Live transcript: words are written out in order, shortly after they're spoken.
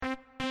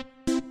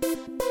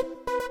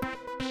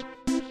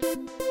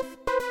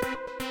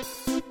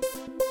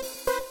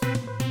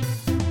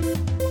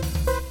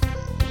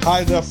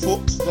Hi there,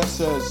 folks. This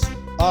is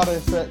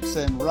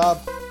RFXN Rab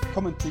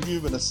coming to you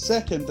with a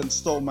second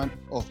instalment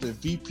of the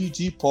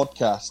VPG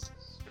podcast.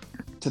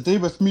 Today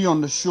with me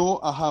on the show,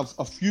 I have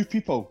a few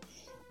people.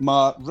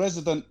 My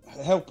resident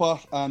helper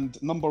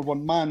and number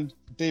one man,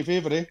 Dave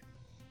Avery.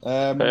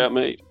 Hey,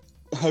 mate.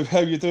 How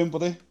you doing,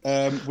 buddy?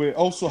 We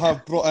also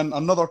have brought in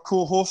another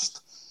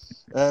co-host,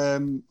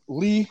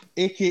 Lee,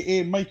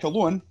 a.k.a. Mike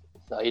Alone.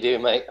 How you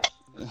doing, mate?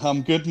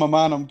 I'm good, my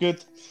man, I'm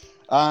good.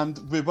 And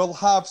we will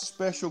have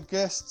special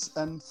guests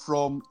in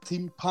from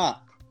Team PAP.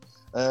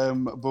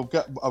 We'll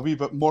get a wee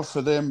bit more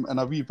for them in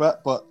a wee bit,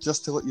 but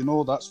just to let you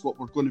know, that's what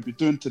we're going to be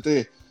doing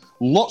today.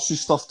 Lots of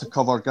stuff to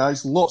cover,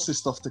 guys. Lots of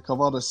stuff to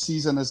cover. The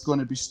season is going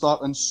to be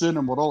starting soon,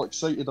 and we're all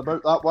excited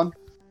about that one.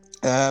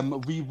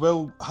 We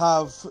will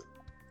have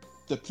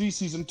the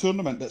pre-season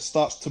tournament that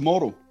starts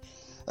tomorrow.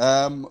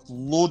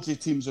 Loads of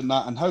teams in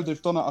that, and how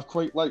they've done it I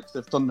quite like.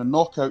 They've done the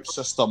knockout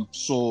system,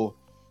 so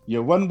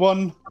you win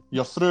one,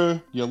 you're through,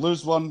 you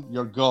lose one,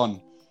 you're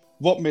gone.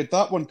 What made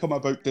that one come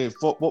about, Dave?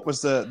 What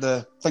was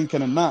the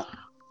thinking in that?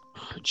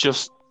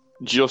 Just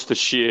the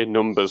sheer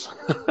numbers.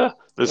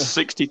 There's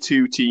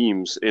 62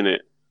 teams in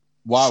it.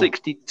 Wow.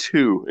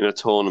 62 in a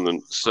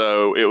tournament.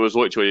 So it was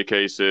literally a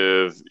case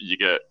of you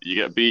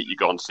get beat, you're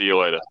gone, see you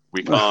later.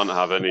 We can't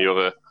have any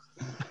other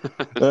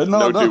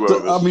no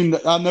do-overs. I mean,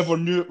 I never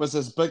knew it was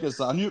as big as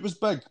that. I knew it was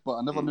big, but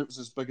I never knew it was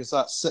as big as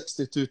that.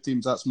 62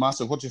 teams, that's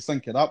massive. What do you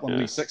think of that one,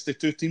 Lee?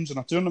 62 teams in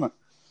a tournament?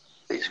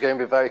 It's going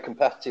to be very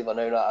competitive. I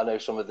know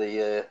some of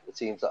the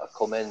teams that have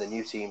come in, the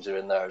new teams are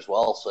in there as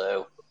well.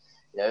 So,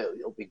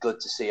 it'll be good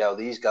to see how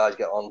these guys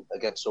get on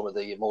against some of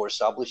the more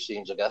established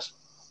teams, I guess.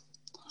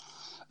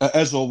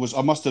 As always,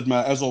 I must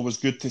admit, it's always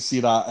good to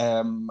see that.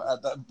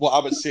 What I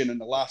was saying in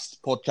the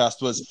last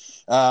podcast was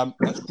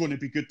it's going to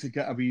be good to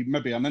get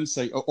maybe an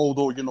insight.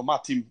 Although, my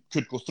team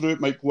could go through, it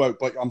might go out,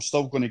 but I'm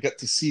still going to get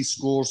to see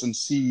scores and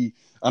see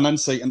an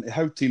insight into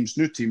how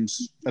new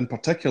teams in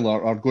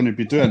particular, are going to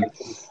be doing.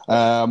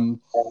 I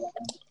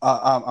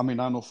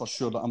know for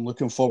sure that I'm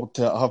looking forward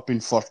to it. I have been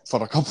for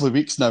a couple of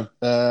weeks now.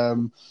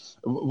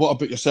 What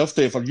about yourself,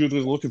 Dave? Are you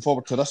really looking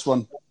forward to this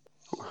one?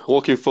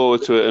 Looking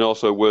forward to it and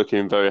also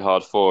working very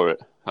hard for it.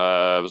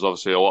 There's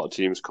obviously a lot of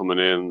teams coming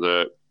in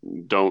that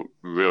don't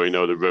really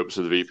know the ropes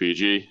of the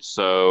VPG,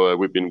 so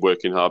we've been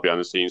working hard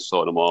behind the scenes,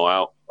 sorting them all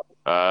out.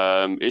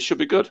 It should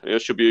be good.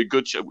 It should be a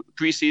good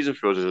pre-season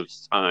for us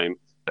is a time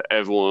that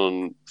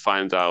everyone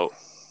finds out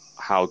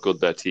how good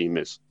their team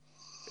is.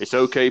 It's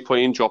okay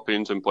playing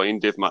drop-ins and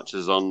playing div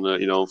matches on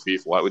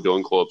FIFA like we do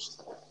on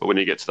clubs, but when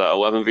you get to that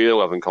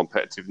 11v11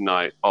 competitive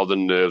night, all the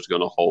nerves are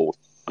going to hold,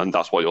 and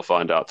that's what you'll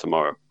find out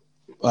tomorrow.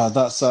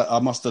 That's I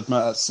must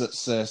admit,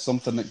 it's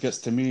something that gets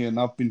to me, and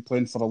I've been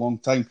playing for a long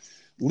time.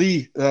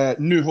 Lee,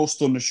 new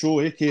host on the show,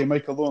 aka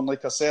Mike Alone,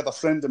 like I said, a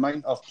friend of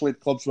mine. I've played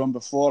clubs with him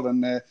before,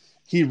 and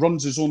he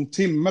runs his own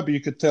team. Maybe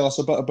you could tell us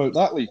a bit about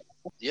that, Lee.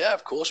 Yeah,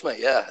 of course, mate.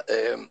 Yeah,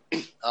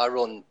 I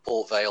run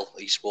Port Vale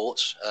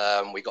Esports.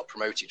 We got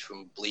promoted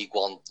from League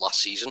One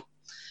last season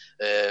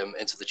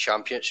into the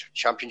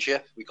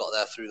championship. We got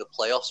there through the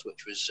playoffs,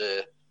 which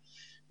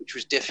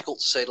was difficult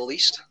to say the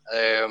least.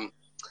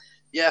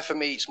 Yeah, for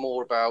me, it's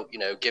more about,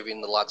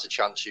 giving the lads a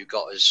chance who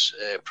got us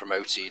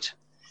promoted.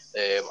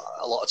 A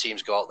lot of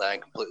teams go out there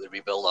and completely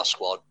rebuild the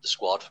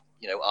squad.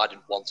 I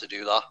didn't want to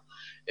do that.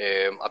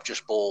 I've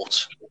just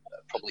bought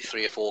probably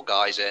 3 or 4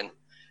 guys in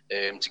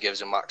to give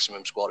us a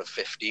maximum squad of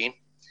 15.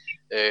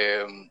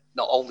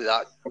 Not only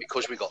that,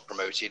 because we got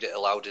promoted, it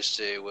allowed us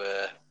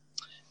to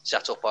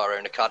set up our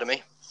own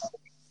academy.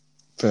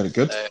 Very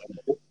good.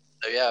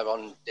 So yeah,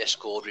 on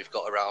Discord we've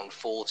got around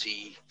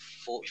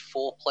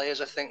 44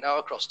 players, I think, now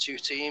across 2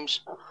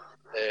 teams.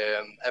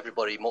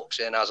 Everybody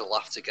mucks in, has a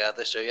laugh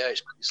together. So yeah,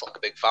 it's like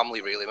a big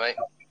family, really, mate.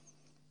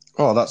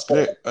 Oh, that's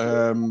great.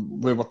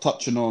 We were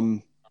touching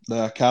on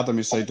the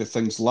academy side of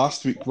things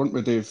last week, weren't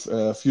we, Dave?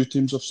 A few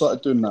teams have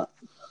started doing that.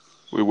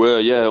 We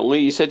were, yeah. Lee,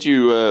 you said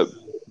you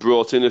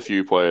brought in a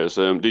few players.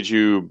 Did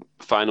you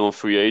find them on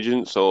free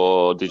agents,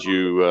 or did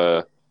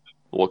you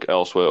look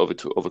elsewhere,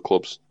 other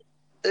clubs?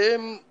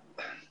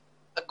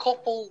 A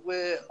couple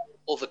were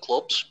other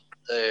clubs,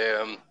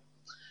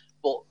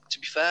 but to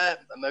be fair,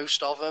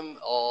 most of them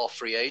are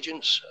free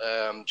agents.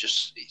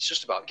 It's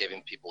just about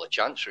giving people a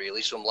chance,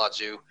 really. Some lads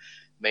who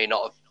may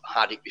not have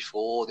had it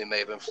before, they may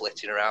have been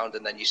flitting around,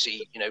 and then you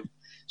see,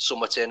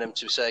 something in them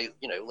to say,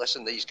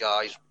 listen, these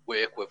guys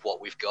work with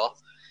what we've got.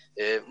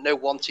 No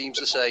one team's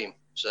the same,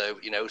 so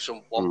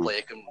one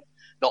player can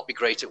not be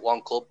great at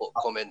one club, but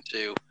come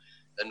into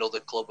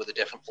another club with a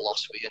different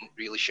philosophy and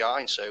really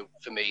shine. So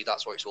for me,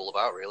 that's what it's all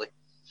about, really.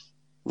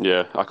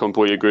 Yeah, I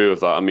completely agree with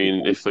that. I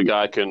mean, if the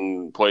guy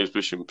can play his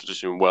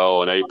position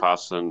well and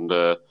pass and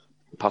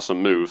pass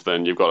and move,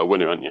 then you've got a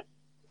winner, haven't you?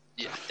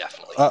 Yeah,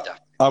 definitely.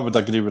 I would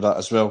agree with that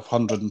as well.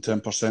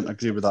 110%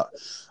 agree with that.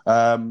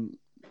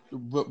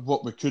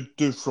 What we could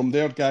do from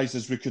there, guys,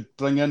 is we could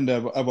bring in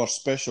our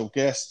special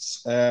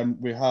guests.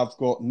 We have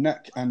got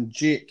Nick and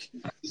Jake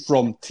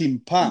from Team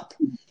PAP.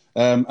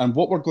 And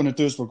what we're going to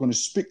do is we're going to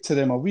speak to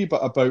them a wee bit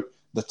about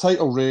the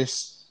title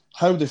race,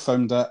 how they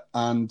found it,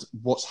 and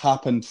what's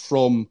happened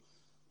from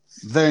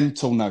then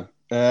till now.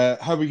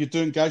 How are you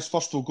doing, guys?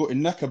 First, we'll go to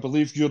Nick. I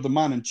believe you're the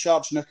man in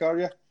charge, Nick, are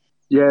you?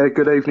 Yeah,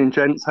 good evening,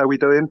 gents. How we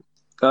doing?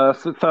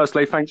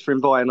 Firstly, thanks for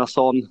inviting us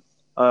on.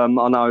 I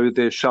know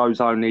the show's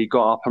only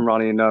got up and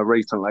running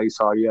recently,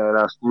 so yeah,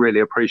 that's really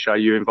appreciate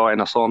you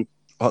inviting us on.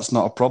 That's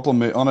not a problem,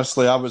 mate.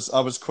 Honestly, I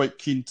was quite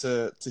keen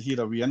to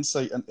hear a wee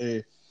insight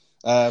into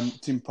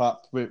Team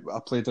Pap. I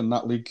played in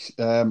that league.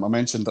 I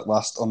mentioned it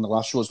on the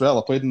last show as well.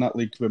 I played in that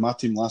league with my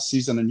team last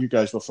season, and you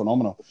guys were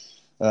phenomenal.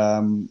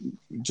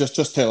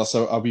 Just tell us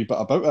a wee bit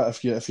about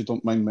it, if you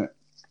don't mind, mate.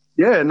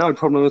 Yeah, no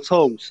problem at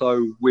all.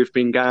 So we've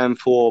been going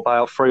for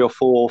about 3 or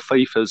 4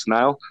 FIFAs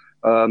now.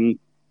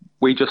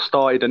 We just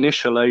started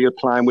initially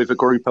playing with a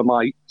group of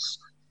mates,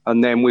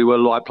 and then we were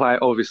like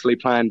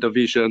playing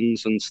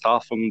divisions and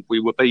stuff, and we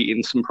were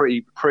beating some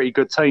pretty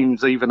good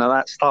teams even at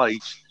that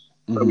stage.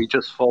 Mm-hmm. So we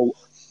just thought,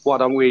 why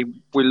don't we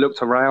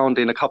looked around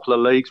in a couple of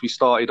leagues. We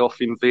started off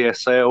in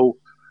VSL,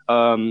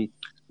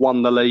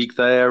 won the league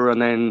there,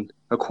 and then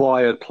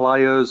acquired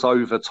players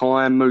over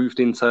time,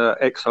 moved into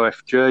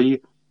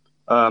XOFG.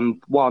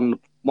 Won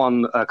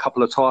a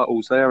couple of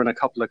titles there and a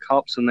couple of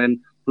cups, and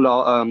then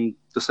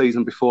the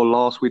season before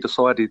last, we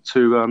decided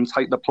to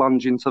take the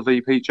plunge into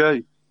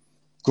VPG.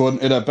 Going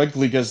to a big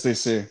league, as they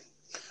say.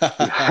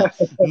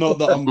 Not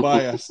that I'm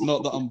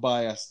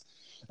biased.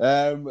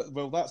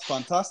 Well, that's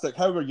fantastic.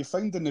 How are you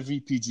finding the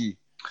VPG?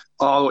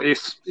 Oh,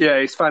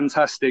 it's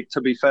fantastic.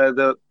 To be fair,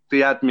 the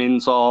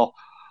admins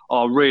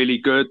are really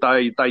good.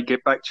 They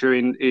get back to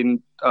you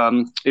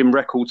in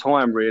record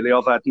time. Really,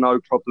 I've had no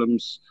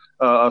problems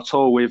at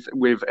all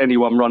with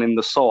anyone running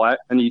the site,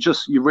 and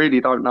you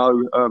really don't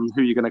know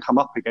who you're going to come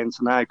up against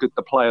and how good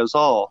the players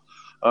are.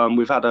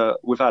 We've had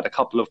a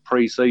couple of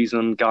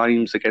pre-season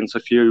games against a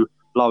few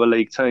lower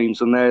league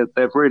teams, and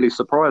they've really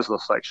surprised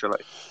us actually.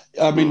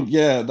 I mean,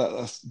 yeah,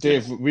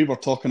 Dave, we were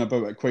talking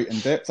about it quite in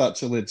depth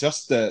actually.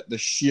 Just the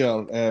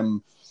sheer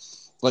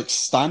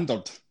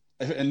standard,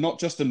 and not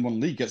just in one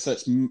league.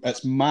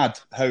 It's mad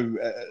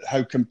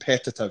how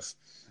competitive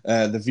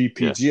the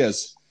VPG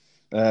is.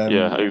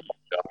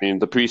 I mean,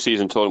 the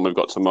pre-season tournament we've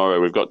got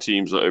tomorrow, we've got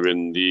teams that are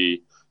in the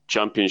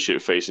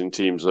championship facing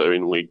teams that are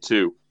in League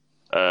Two.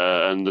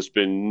 And there's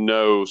been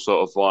no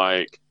sort of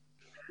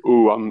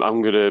I'm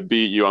going to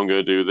beat you, I'm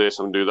going to do this,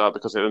 I'm going to do that,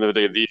 because at the end of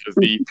the day, these are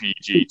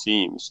VPG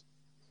teams.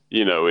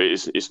 You know,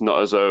 it's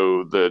not as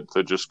though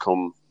they just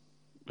come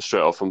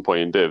straight off from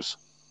playing divs.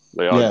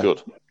 They are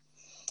good.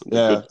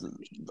 Yeah,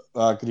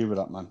 I agree with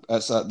that, man.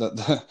 That's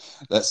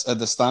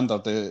the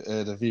standard.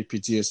 The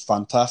VPG is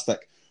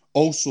fantastic.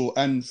 Also,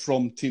 in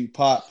from Team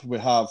Pap, we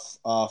have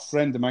a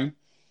friend of mine.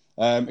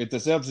 It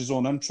deserves his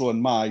own intro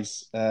in my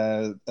eyes.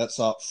 It's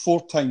a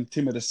 4-time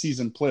Team of the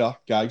Season player,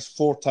 guys.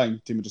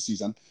 4-time Team of the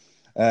Season.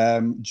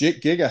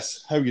 Jake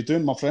Gigas, how you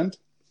doing, my friend?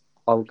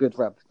 I'm good,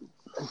 Rab.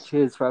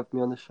 Cheers for having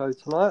me on the show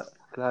tonight.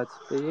 Glad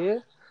to be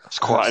here. It's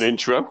quite an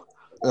intro.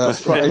 I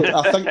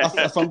think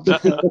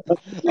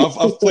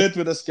I've played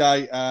with this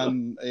guy,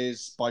 and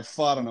he's by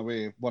far and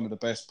away one of the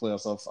best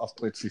players I've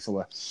played FIFA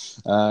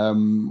with.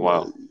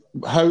 Wow!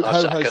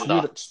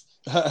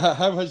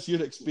 How has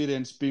your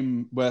experience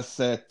been with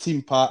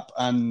Team Pap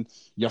and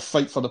your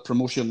fight for the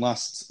promotion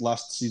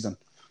last season?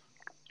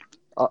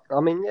 I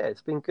mean, yeah,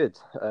 it's been good.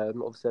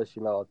 Obviously, as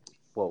you know,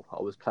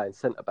 I was playing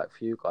centre back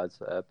for you guys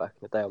back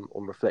in the day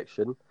on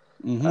Reflection.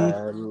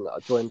 Mm-hmm. I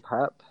joined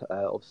Pap,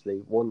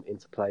 obviously wanting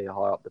to play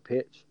high up the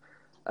pitch.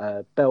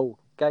 Bell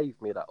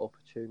gave me that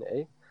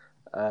opportunity,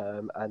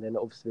 and then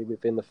obviously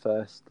within the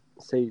first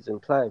season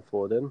playing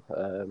for them,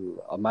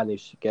 I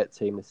managed to get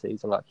Team of the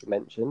Season, like you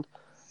mentioned.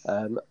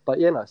 But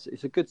yeah, no,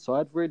 it's a good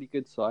side, really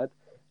good side.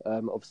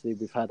 Obviously,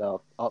 we've had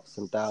our ups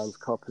and downs, a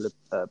couple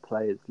of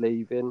players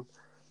leaving.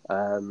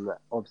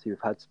 Obviously,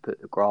 we've had to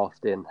put the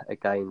graft in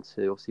again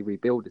to obviously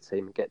rebuild the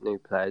team and get new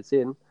players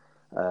in.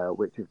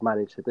 Which we've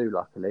managed to do,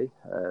 luckily.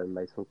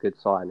 Made some good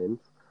signings.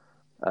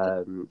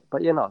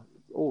 But,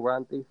 all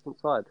round decent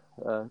side.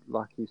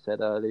 Like you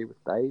said earlier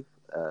with Dave,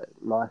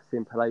 nice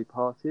simple A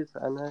passes,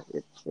 and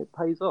it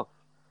pays off.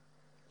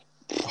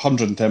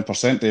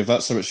 110%, Dave.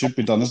 That's how it should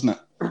be done, isn't it?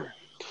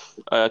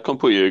 I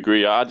completely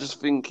agree. I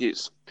just think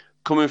it's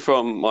coming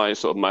from my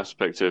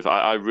perspective.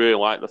 I really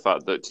like the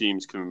fact that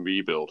teams can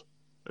rebuild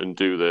and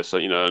do this.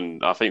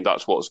 And I think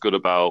that's what's good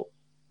about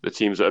the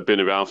teams that have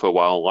been around for a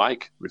while,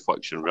 like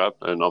Reflection Reb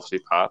and obviously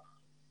Pat,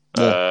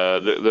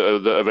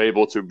 that are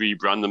able to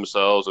rebrand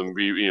themselves and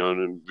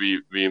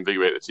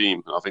reinvigorate the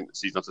team. I think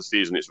season after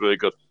season, it's really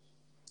good.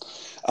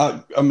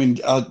 I mean,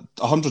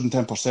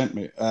 110%,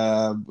 mate.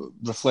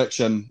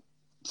 Reflection,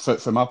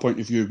 from my point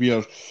of view,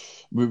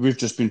 we've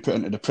just been put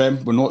into the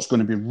Prem. We know it's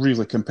going to be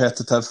really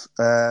competitive,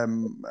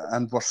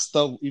 and we're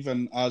still,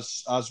 even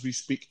as we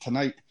speak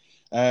tonight,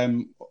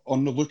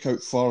 on the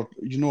lookout for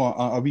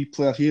a wee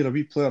player here, a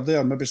wee player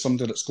there, maybe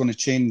somebody that's going to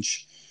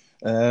change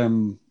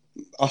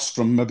us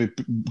from maybe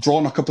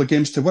drawing a couple of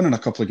games to winning a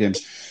couple of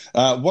games.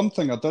 One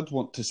thing I did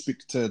want to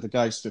speak to the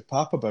guys for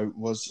Pap about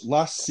was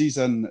last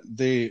season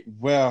they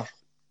were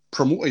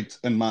promoted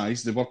in my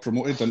eyes. They were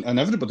promoted in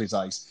everybody's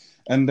eyes.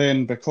 And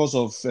then because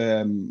of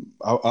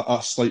a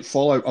slight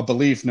fallout, I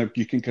believe, now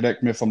you can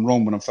correct me if I'm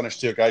wrong when I'm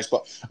finished here, guys,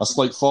 but a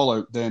slight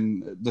fallout,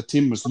 then the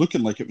team was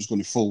looking like it was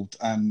going to fold.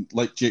 And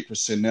like Jake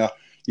was saying there,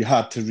 you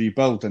had to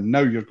rebuild. And now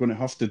you're going to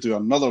have to do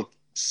another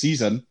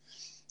season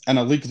in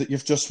a league that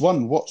you've just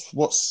won.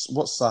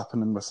 What's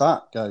happening with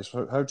that, guys?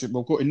 How do you?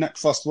 We'll go to Nick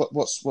first.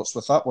 What's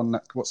with that one,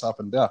 Nick? What's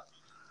happened there?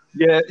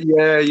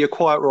 Yeah, you're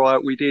quite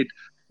right. We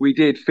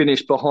did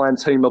finish behind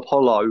Team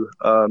Apollo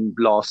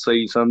last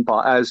season,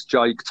 but as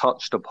Jake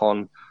touched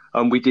upon,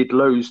 we did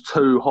lose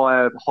two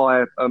high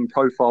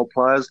profile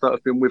players that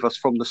have been with us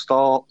from the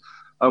start.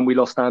 We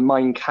lost our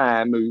main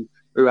Cam,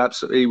 who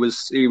absolutely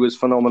he was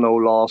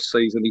phenomenal last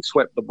season. He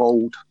swept the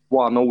board,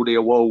 won all the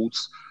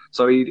awards.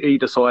 So he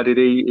decided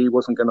he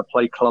wasn't going to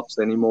play clubs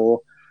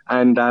anymore.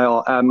 And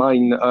our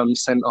main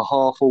centre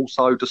half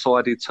also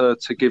decided to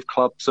give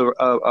clubs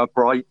a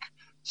break.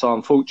 So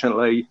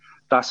unfortunately,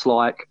 that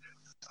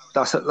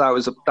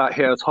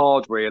hit us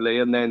hard really.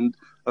 And then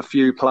a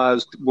few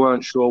players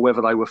weren't sure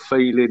whether they were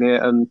feeling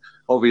it, and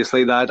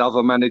obviously they had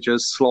other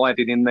managers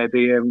sliding in their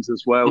DMs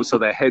as well, so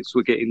their heads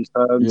were getting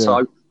turned. Yeah.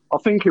 So I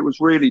think it was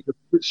really just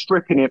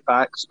stripping it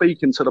back,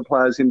 speaking to the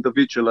players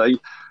individually.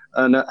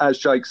 And as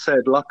Jake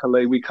said,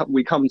 luckily we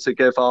come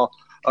together.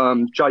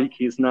 Jake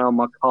is now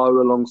my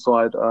co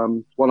alongside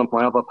one of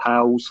my other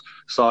pals.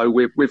 So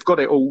we've got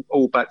it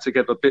all back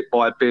together bit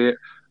by bit.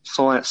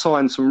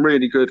 Signed some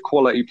really good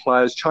quality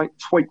players.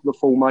 Tweaked the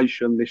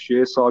formation this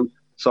year. So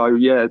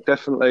yeah,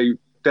 definitely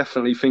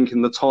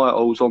thinking the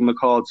title's on the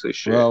cards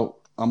this year. Well,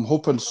 I'm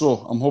hoping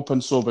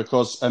so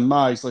because in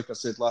my eyes, like I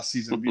said last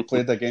season, we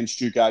played against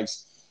you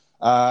guys.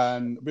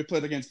 And we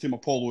played against Team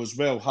Apollo as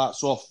well.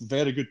 Hats off,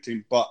 very good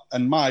team. But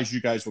in my eyes, you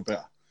guys were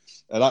better.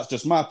 That's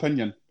just my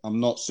opinion. I'm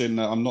not saying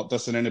that. I'm not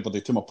dissing anybody.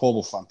 Team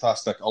Apollo,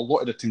 fantastic. A lot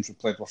of the teams we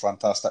played were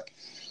fantastic.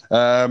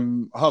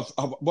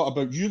 What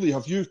about you, Lee?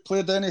 Have you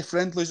played any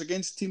friendlies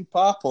against Team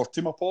PAP or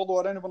Team Apollo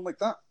or anyone like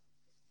that?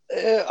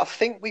 I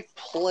think we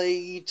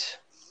played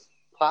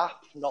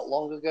PAP not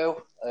long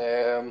ago.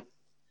 I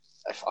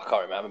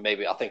can't remember.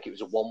 Maybe I think it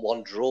was a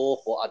 1-1 draw,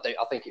 but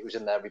I think it was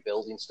in their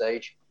rebuilding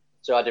stage.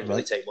 So I didn't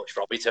really take much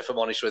from it, if I'm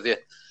honest with you.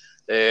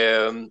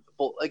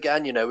 But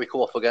again, we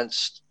come up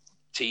against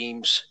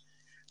teams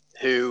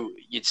who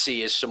you'd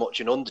see as so much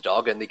an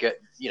underdog, and they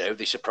get,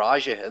 they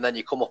surprise you. And then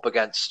you come up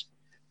against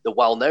the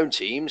well-known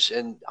teams,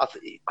 and I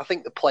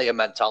think the player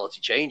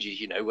mentality changes.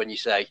 When you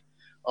say,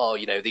 "Oh,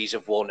 these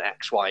have won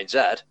X, Y, and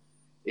Z,"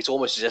 it's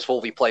almost as if all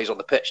the players on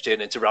the pitch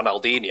turn into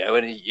Ronaldinho,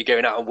 and you're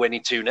going out and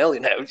winning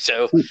 2-0.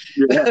 So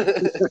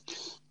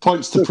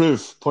points to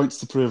prove,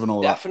 and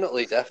all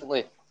definitely, that.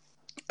 Definitely.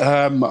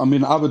 I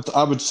mean, I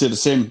would say the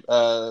same.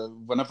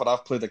 Whenever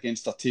I've played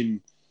against a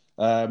team,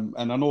 and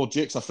I know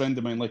Jake's a friend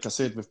of mine. Like I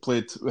said, we've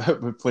played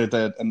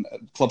in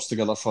clubs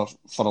together for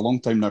a long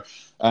time now.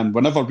 And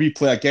whenever we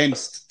play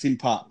against Team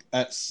PAP,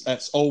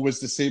 it's always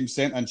the same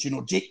sentence.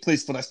 Jake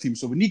plays for this team,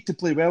 so we need to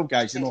play well,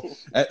 guys.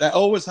 It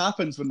always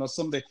happens when there's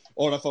somebody.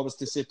 Or if I was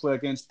to say play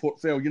against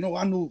Port Vale,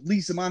 I know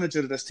Lee's the manager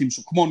of this team,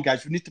 so come on,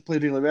 guys, we need to play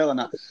really well.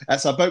 And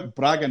it's about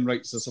bragging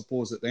rights, I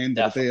suppose, at the end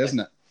of the day, isn't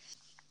it?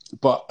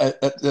 But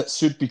it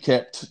should be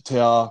kept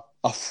to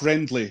a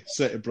friendly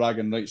set of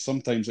bragging rights.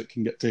 Sometimes it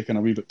can get taken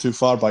a wee bit too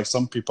far by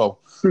some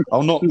people.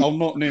 I'll not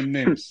name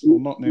names.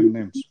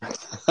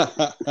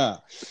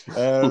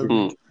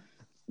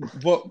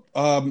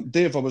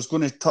 Dave, I was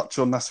going to touch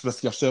on this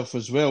with yourself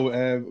as well.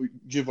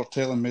 You were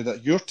telling me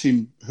that your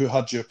team, who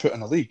had you put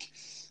in a league,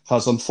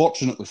 has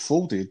unfortunately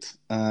folded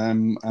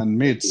and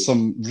made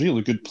some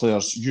really good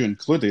players, you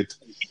included,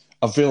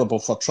 available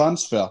for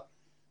transfer.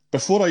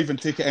 Before I even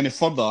take it any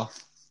further,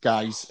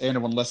 guys,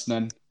 anyone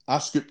listening, I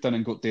scooped in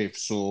and got Dave,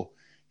 so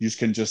you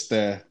can just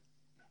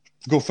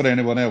go for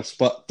anyone else.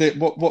 But Dave,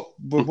 what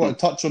to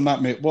touch on that,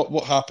 mate?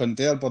 What happened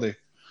there, buddy?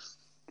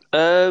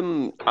 I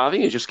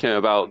think it just came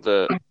about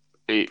that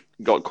it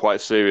got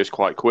quite serious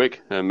quite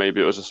quick, and maybe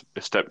it was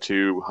a step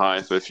too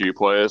high for a few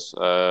players.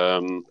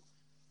 A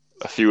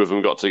few of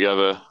them got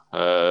together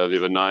the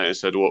other night and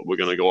said, "What, we're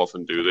going to go off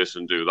and do this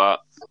and do that."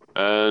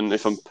 And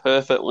if I'm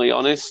perfectly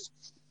honest,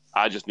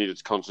 I just needed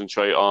to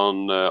concentrate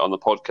on the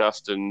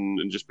podcast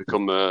and just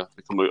become a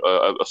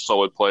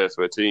solid player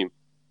for a team.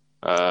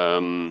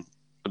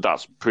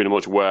 That's pretty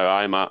much where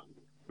I'm at,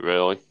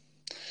 really.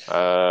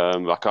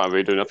 I can't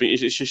really do it. I think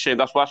it's just a shame.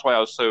 That's why I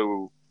was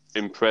so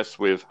impressed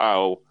with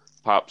how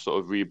PAP sort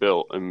of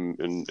rebuilt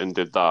and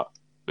did that,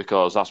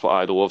 because that's what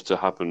I'd love to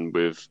happen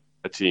with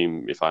a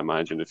team if I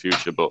manage in the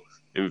future. But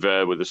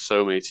invariably, there's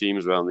so many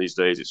teams around these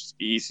days. It's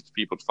easy for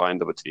people to find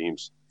other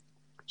teams.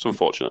 It's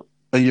unfortunate.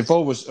 And you've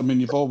always going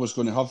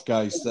to have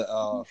guys that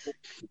are,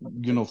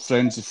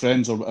 friends of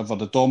friends, or whatever.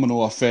 The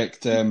domino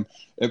effect. When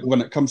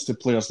it comes to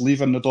players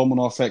leaving, the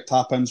domino effect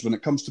happens. When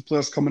it comes to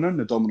players coming in,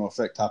 the domino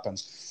effect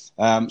happens.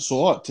 So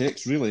all it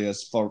takes really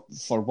is for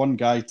one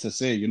guy to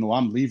say,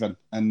 I'm leaving,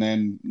 and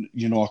then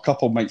a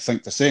couple might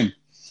think the same.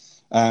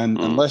 And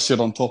unless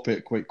you're on top of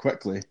it quite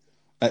quickly,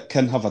 it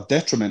can have a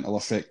detrimental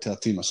effect to a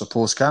team, I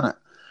suppose, can it?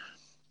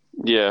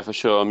 Yeah, for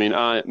sure. I mean,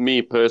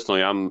 me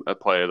personally, I'm a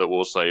player that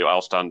will say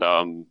I'll stand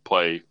out and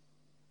play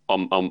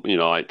on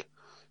like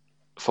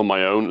for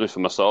my own, for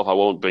myself. I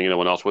won't bring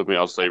anyone else with me.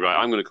 I'll say, right,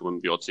 I'm going to come in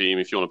with your team.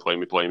 If you want to play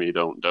me, play me.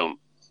 Don't,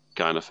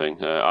 kind of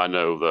thing. I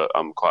know that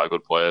I'm quite a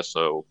good player,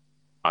 so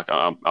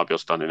I'll be able to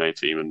stand in a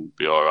team and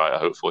be all right.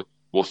 Hopefully,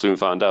 we'll soon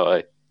find out.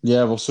 Eh?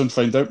 Yeah, we'll soon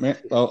find out, mate.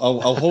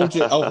 I'll hold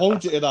you. I'll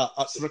hold you to that.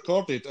 It's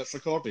recorded. It's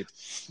recorded.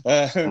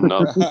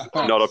 Not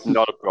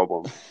a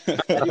problem.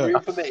 Any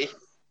room for me?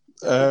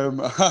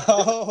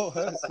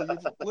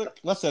 Look,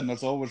 listen,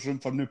 there's always room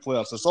for new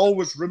players. There's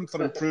always room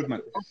for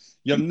improvement.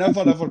 You're never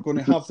ever going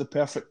to have the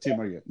perfect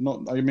team, are you?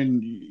 I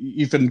mean,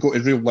 even go to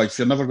real life,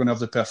 you're never going to have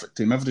the perfect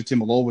team. Every team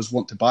will always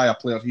want to buy a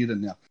player here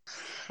and there.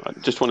 I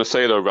just want to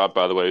say though, Rab,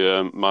 by the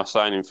way, my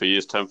signing fee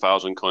is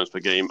 10,000 coins per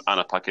game and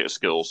a packet of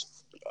skills.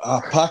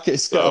 A packet of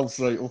Skittles,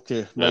 right?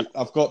 Okay, yeah. Right.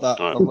 I've got that.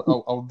 Right.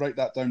 I'll write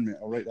that down, mate.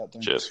 I'll write that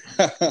down. Cheers.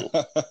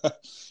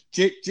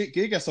 Jake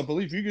Gigas, I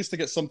believe you used to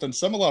get something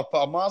similar,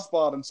 put a Mars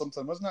bar and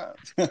something, wasn't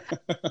it?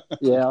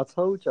 Yeah, I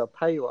told you,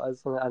 pay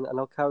wise, and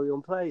I'll carry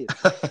on playing.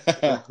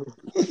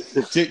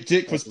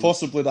 Jake was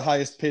possibly the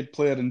highest paid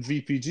player in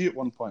VPG at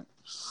one point.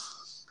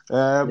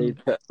 You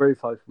put a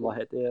roof over my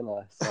head, didn't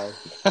I? So.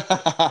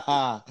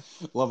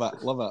 Love it.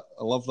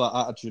 I love that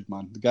attitude,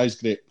 man. The guy's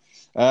great.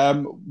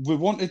 We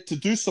wanted to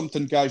do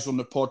something, guys, on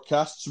the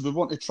podcast, so we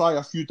want to try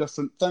a few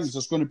different things.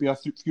 There's going to be a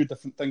few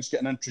different things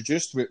getting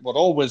introduced. We're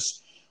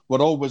always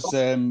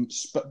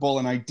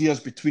spitballing ideas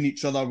between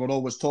each other. We're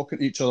always talking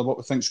to each other what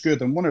we think's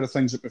good. And one of the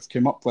things that we've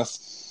come up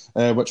with,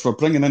 which we're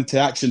bringing into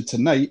action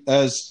tonight,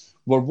 is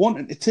we're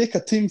wanting to take a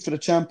team for the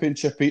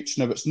championship each.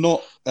 Now,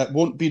 it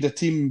won't be the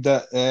team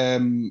that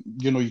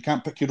you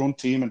can't pick your own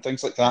team and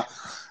things like that.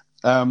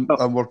 And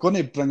we're going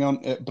to bring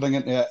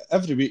into it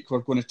every week. We're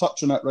going to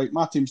touch on it. Right,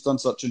 my team's done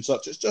such and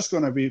such. It's just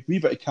going to be a wee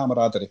bit of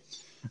camaraderie.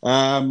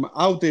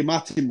 I'll do my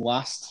team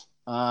last,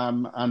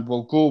 and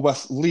we'll go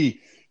with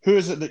Lee. Who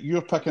is it that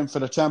you're picking for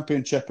the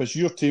championship as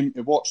your team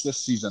to watch this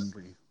season,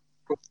 Lee?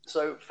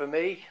 So for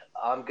me,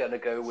 I'm going to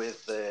go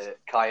with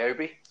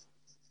Kyobe.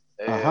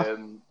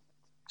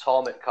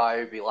 Tom at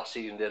Kyobe last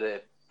season did a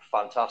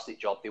fantastic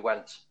job. They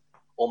went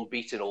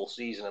unbeaten all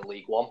season in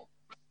League One.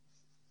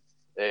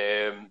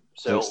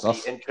 So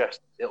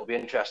it'll be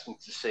interesting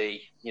to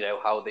see,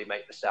 how they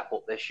make the step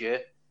up this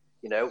year.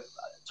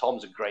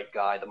 Tom's a great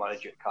guy, the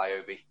manager at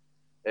Kyobe.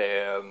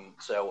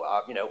 So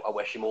I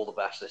wish him all the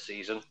best this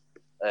season,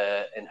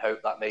 and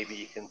hope that maybe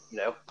you can,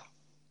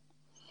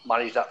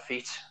 manage that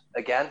feat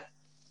again.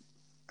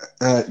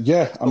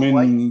 Yeah, I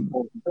mean,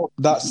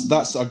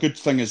 that's a good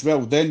thing as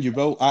well. Then you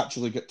will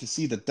actually get to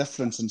see the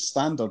difference in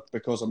standard,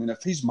 because, I mean,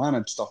 if he's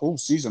managed the whole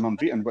season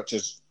unbeaten, which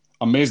is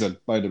amazing,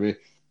 by the way,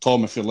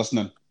 Tom, if you're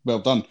listening, well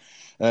done.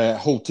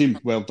 Whole team,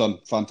 well done,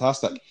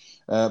 fantastic.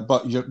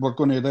 But we're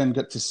going to then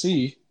get to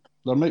see,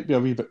 there might be a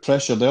wee bit of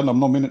pressure there, and I'm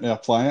not meaning to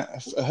apply it,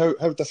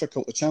 how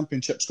difficult the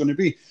championship's going to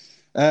be.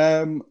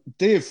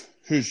 Dave,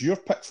 who's your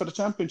pick for the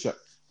championship?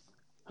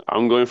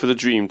 I'm going for the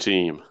Dream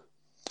Team.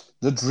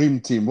 The Dream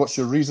Team. What's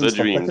your reasons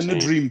for picking the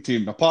Dream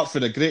Team, apart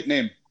from the great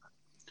name?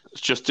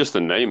 It's just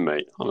the name,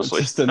 mate. Honestly,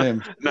 just the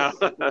name.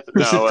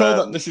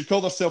 They should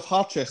call themselves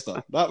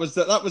Harchester. That was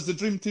the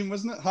Dream Team,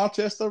 wasn't it?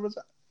 Harchester, was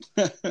it?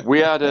 we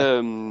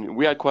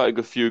had quite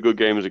a few good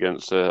games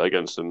against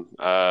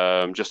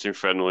them, just in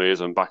friendlies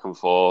and back and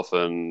forth,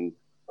 and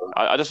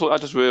I just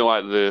really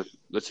like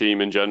the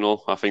team in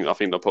general. I think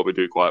they'll probably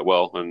do quite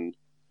well, and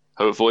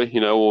hopefully,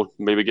 we'll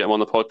maybe get them on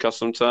the podcast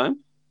sometime.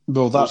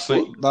 No, that's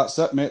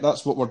it, mate.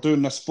 That's what we're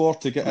doing this for,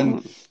 to get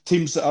in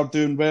teams that are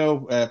doing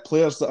well,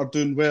 players that are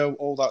doing well,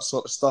 all that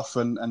sort of stuff,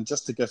 and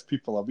just to give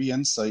people a wee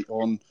insight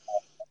on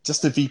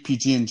just the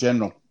VPG in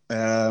general.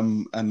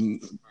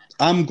 And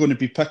I'm going to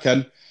be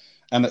picking,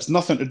 and it's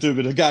nothing to do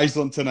with the guys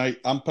on tonight,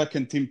 I'm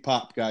picking Team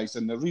Pap, guys.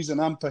 And the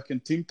reason I'm picking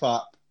Team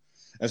Pap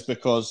is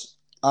because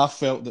I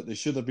felt that they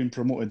should have been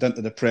promoted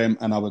into the Prem,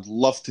 and I would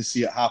love to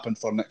see it happen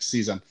for next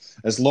season,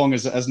 as long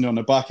as it isn't on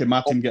the back of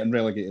my team getting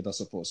relegated, I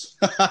suppose.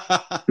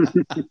 I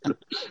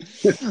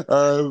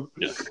hope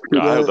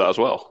that as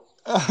well.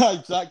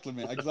 Exactly,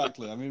 mate.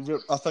 Exactly. I mean,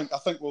 I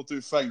think we'll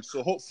do fine.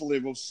 So hopefully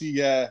we'll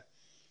see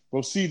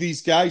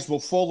these guys. We'll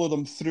follow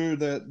them through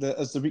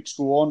as the weeks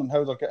go on and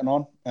how they're getting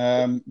on.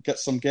 Get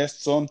some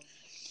guests on,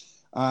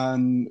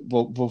 and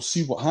we'll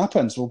see what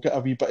happens. We'll get a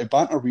wee bit of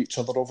banter with each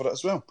other over it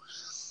as well.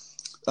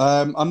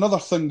 Another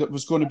thing that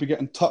was going to be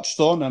getting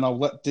touched on, and I'll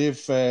let Dave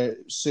say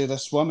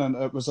this one, and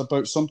it was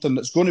about something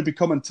that's going to be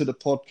coming to the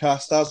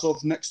podcast as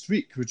of next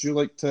week. Would you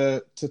like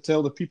to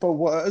tell the people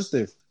what it is,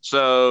 Dave?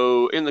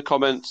 So in the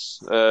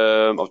comments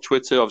of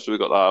Twitter, obviously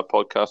we've got our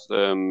podcast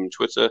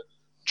Twitter,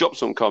 drop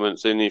some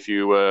comments in if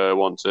you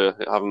want to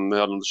have them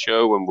heard on the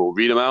show, and we'll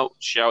read them out,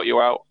 shout you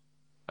out.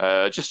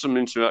 Just some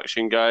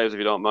interaction, guys, if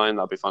you don't mind.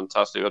 That'd be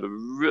fantastic. We had a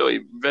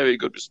really very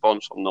good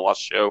response from the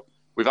last show.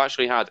 We've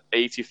actually had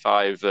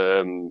 85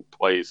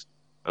 plays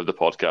of the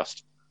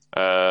podcast,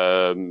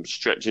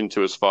 stretching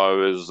to as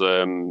far as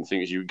I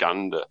think it's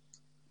Uganda.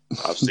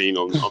 I've seen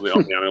on the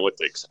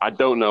analytics. I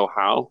don't know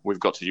how we've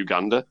got to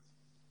Uganda.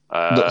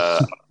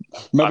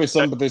 Maybe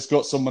somebody's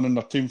got someone in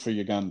their team for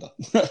Uganda.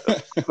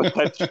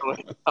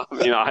 Potentially. I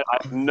mean, I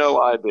have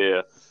no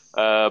idea.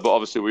 But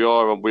obviously, we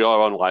are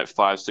on like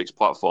 5-6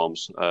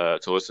 platforms to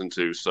listen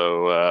to.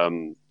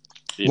 So,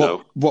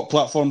 what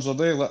platforms are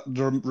they?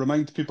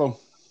 Remind people.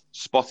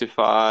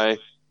 Spotify,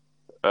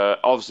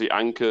 obviously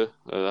Anchor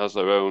has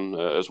their own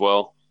as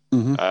well.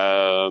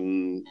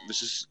 Mm-hmm.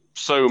 This is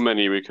so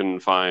many we can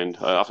find.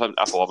 I've had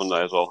Apple, haven't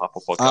they, as well?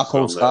 Apple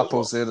Podcasts.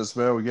 Apple's there as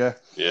well. Yeah.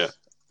 Yeah.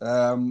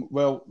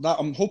 Well, that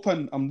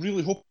I'm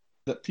really hoping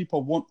that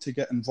people want to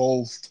get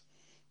involved.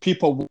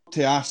 People want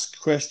to ask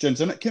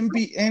questions, and it can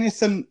be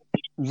anything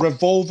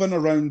revolving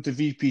around the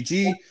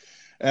VPG,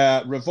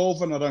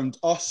 revolving around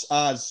us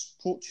as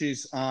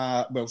coaches.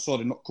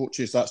 Sorry, not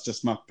coaches. That's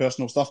just my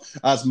personal stuff.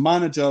 As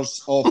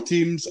managers of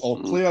teams or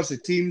players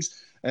of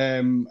teams,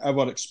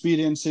 our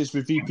experiences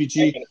with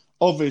VPG.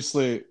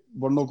 Obviously,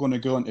 we're not going to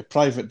go into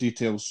private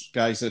details,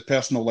 guys, the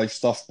personal life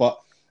stuff, but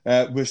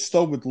we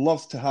still would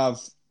love to have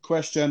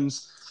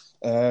questions,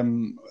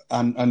 and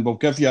we'll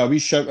give you a wee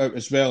shout out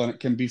as well, and it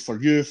can be for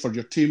you, for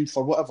your team,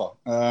 for whatever.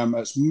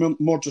 It's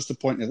more just a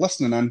point of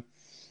listening in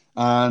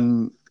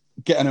and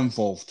getting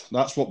involved.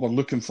 That's what we're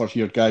looking for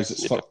here, guys.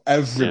 It's for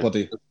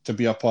everybody to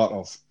be a part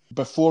of.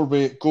 Before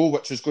we go,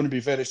 which is going to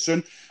be very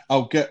soon,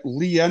 I'll get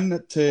Lee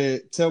in to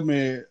tell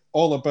me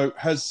all about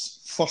his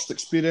first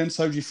experience.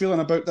 How are you feeling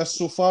about this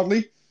so far,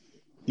 Lee?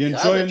 You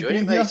enjoying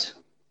being here? Of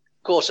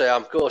course I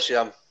am.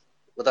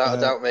 Without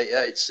a doubt, mate.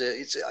 Yeah, it's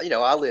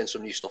I learned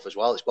some new stuff as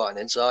well. It's quite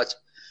an insight.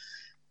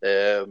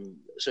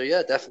 So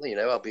yeah, definitely.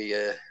 I'll be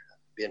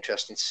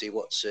interesting to see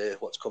what's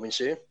coming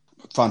soon.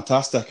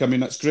 Fantastic. I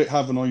mean, it's great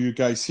having all you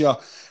guys here.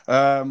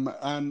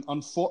 And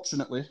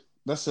unfortunately,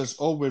 this is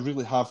all we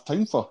really have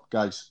time for,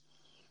 guys.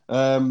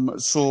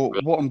 So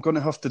what I'm going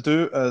to have to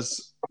do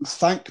is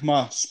thank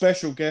my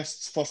special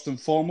guests first and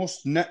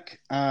foremost, Nick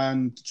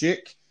and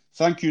Jake.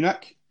 Thank you,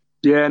 Nick.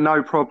 Yeah,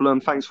 no problem.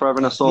 Thanks for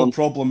having us on. No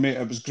problem, mate.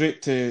 It was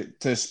great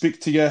to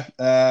speak to you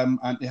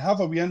and to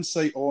have a wee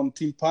insight on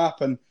Team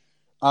Pap. And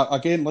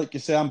again, like you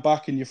say, I'm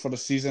backing you for the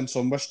season, so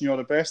I'm wishing you all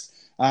the best.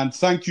 And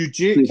thank you,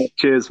 Jake. Yeah,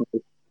 cheers,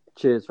 mate.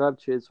 Cheers, Rab.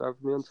 Cheers for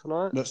having me on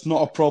tonight. That's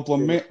not a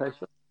problem, mate.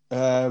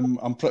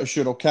 I'm pretty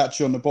sure I'll catch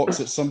you on the box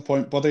at some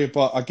point, buddy.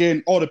 But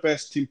again, all the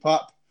best, Team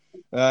Pap.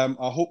 I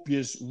hope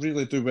you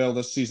really do well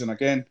this season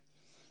again.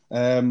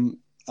 And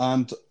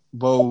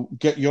we'll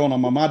get you on,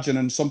 I'm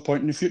imagining, some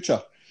point in the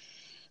future.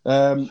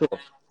 Sure.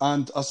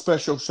 And a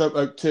special shout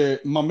out to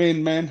my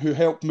main men who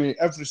help me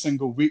every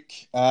single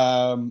week.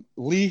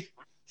 Lee,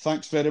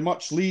 thanks very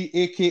much. Lee,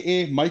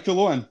 a.k.a. Michael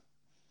Owen.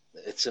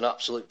 It's an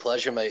absolute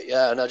pleasure, mate.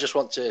 Yeah, and I just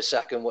want to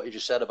second what you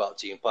just said about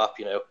Team Pap.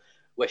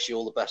 Wish you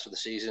all the best for the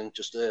season.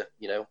 Just, as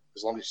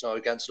long as it's not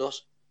against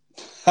us.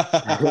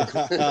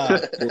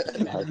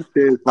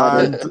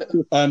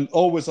 and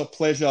always a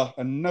pleasure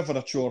and never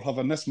a chore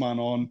having this man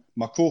on,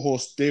 my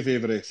co-host Dave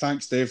Avery.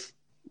 Thanks, Dave.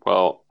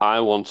 Well,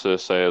 I want to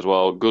say as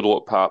well, good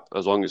luck, Pap,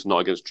 as long as it's not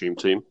against Dream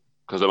Team,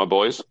 because they're my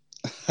boys.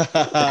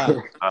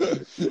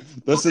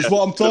 This is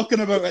what I'm talking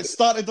about. It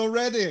started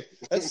already.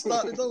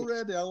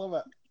 I love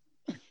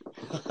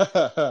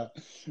it.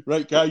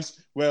 Right,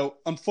 guys. Well,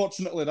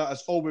 unfortunately, that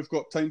is all we've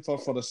got time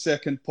for the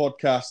second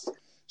podcast.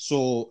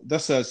 So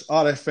this is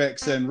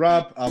RFXN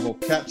Rab. I will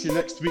catch you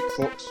next week,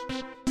 folks.